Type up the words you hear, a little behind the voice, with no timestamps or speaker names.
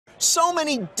So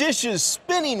many dishes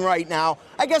spinning right now.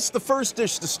 I guess the first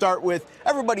dish to start with,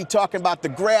 everybody talking about the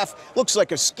graph, looks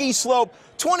like a ski slope.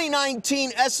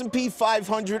 2019 S&P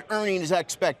 500 earnings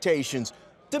expectations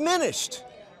diminished.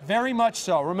 Very much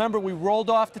so. Remember, we rolled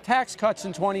off the tax cuts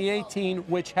in 2018,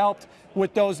 which helped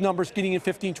with those numbers getting in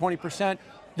 15, 20%.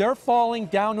 They're falling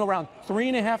down to around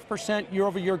 3.5%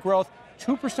 year-over-year growth,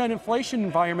 2% inflation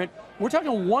environment. We're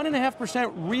talking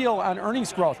 1.5% real on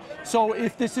earnings growth. So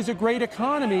if this is a great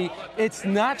economy, it's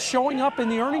not showing up in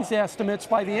the earnings estimates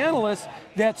by the analysts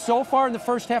that so far in the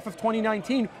first half of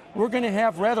 2019, we're going to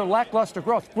have rather lackluster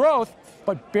growth. Growth,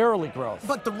 but barely growth.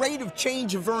 But the rate of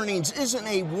change of earnings isn't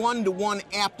a one-to-one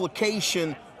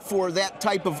application for that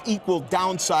type of equal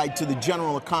downside to the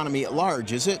general economy at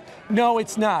large, is it? No,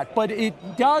 it's not. But it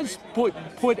does put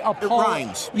a It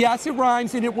rhymes. Yes, it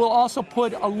rhymes, and it will also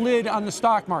put a lid on the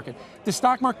stock market. The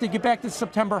stock market, to get back to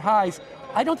September highs,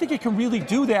 I don't think it can really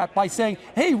do that by saying,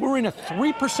 hey, we're in a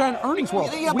 3% earnings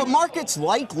world. Yeah, but markets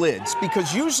like lids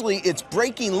because usually it's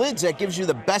breaking lids that gives you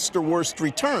the best or worst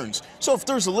returns. So if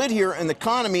there's a lid here and the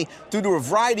economy, due to a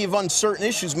variety of uncertain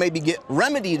issues, maybe get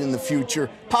remedied in the future,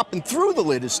 popping through the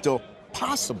lid is still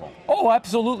possible. Oh,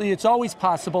 absolutely. It's always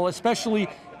possible, especially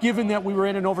given that we were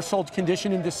in an oversold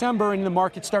condition in December and the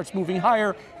market starts moving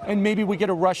higher, and maybe we get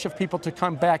a rush of people to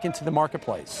come back into the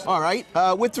marketplace. All right.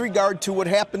 With regard to what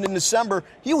happened in December,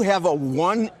 you have a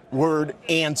one-word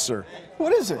answer.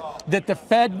 What is it? That the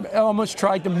Fed almost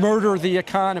tried to murder the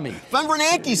economy. Glenn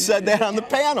Bernanke said that on the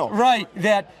panel. Right.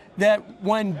 That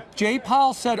when Jay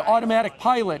Powell said automatic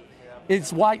pilot,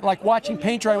 it's like watching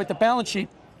paint dry with the balance sheet.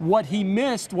 What he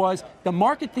missed was the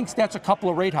market thinks that's a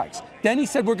couple of rate hikes. Then he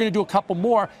said we're going to do a couple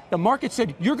more. The market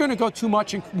said you're going to go too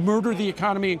much and murder the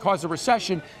economy and cause a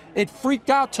recession. It freaked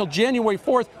out till January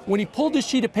 4th when he pulled his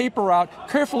sheet of paper out,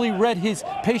 carefully read his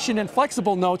patient and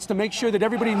flexible notes to make sure that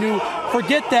everybody knew,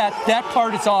 forget that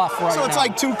part is off right now. So it's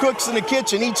like two cooks in the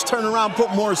kitchen, each turn around,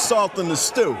 put more salt in the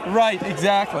stew. Right,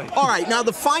 exactly. All right, now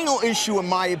the final issue, in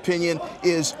my opinion,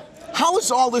 is how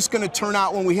is all this going to turn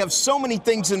out when we have so many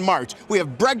things in March? We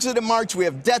have Brexit in March, we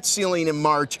have debt ceiling in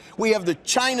March, we have the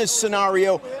China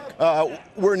scenario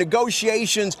where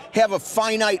negotiations have a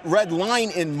finite red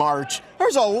line in March.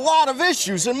 There's a lot of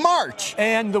issues in March.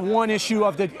 And the one issue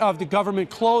of the government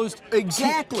closed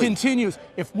continues.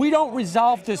 If we don't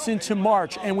resolve this into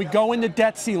March and we go into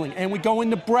debt ceiling and we go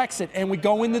into Brexit and we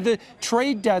go into the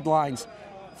trade deadlines,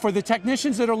 for the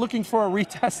technicians that are looking for a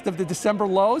retest of the December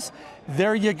lows,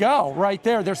 there you go, right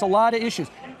there. There's a lot of issues.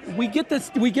 We get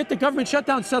the government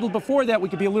shutdown settled before that, we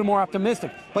could be a little more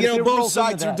optimistic. But both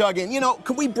sides are dug in.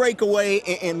 Could we break away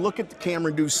and look at the camera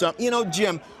and do something?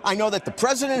 Jim, I know that the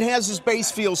president has his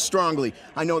base, feels strongly.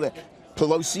 I know that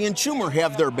Pelosi and Schumer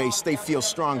have their base, they feel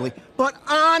strongly. But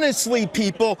honestly,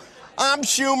 people, I'm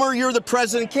Schumer, you're the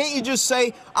president. Can't you just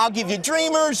say, I'll give you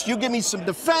dreamers, you give me some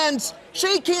defense,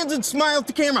 shake hands and smile at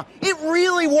the camera. It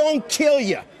really won't kill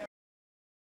you.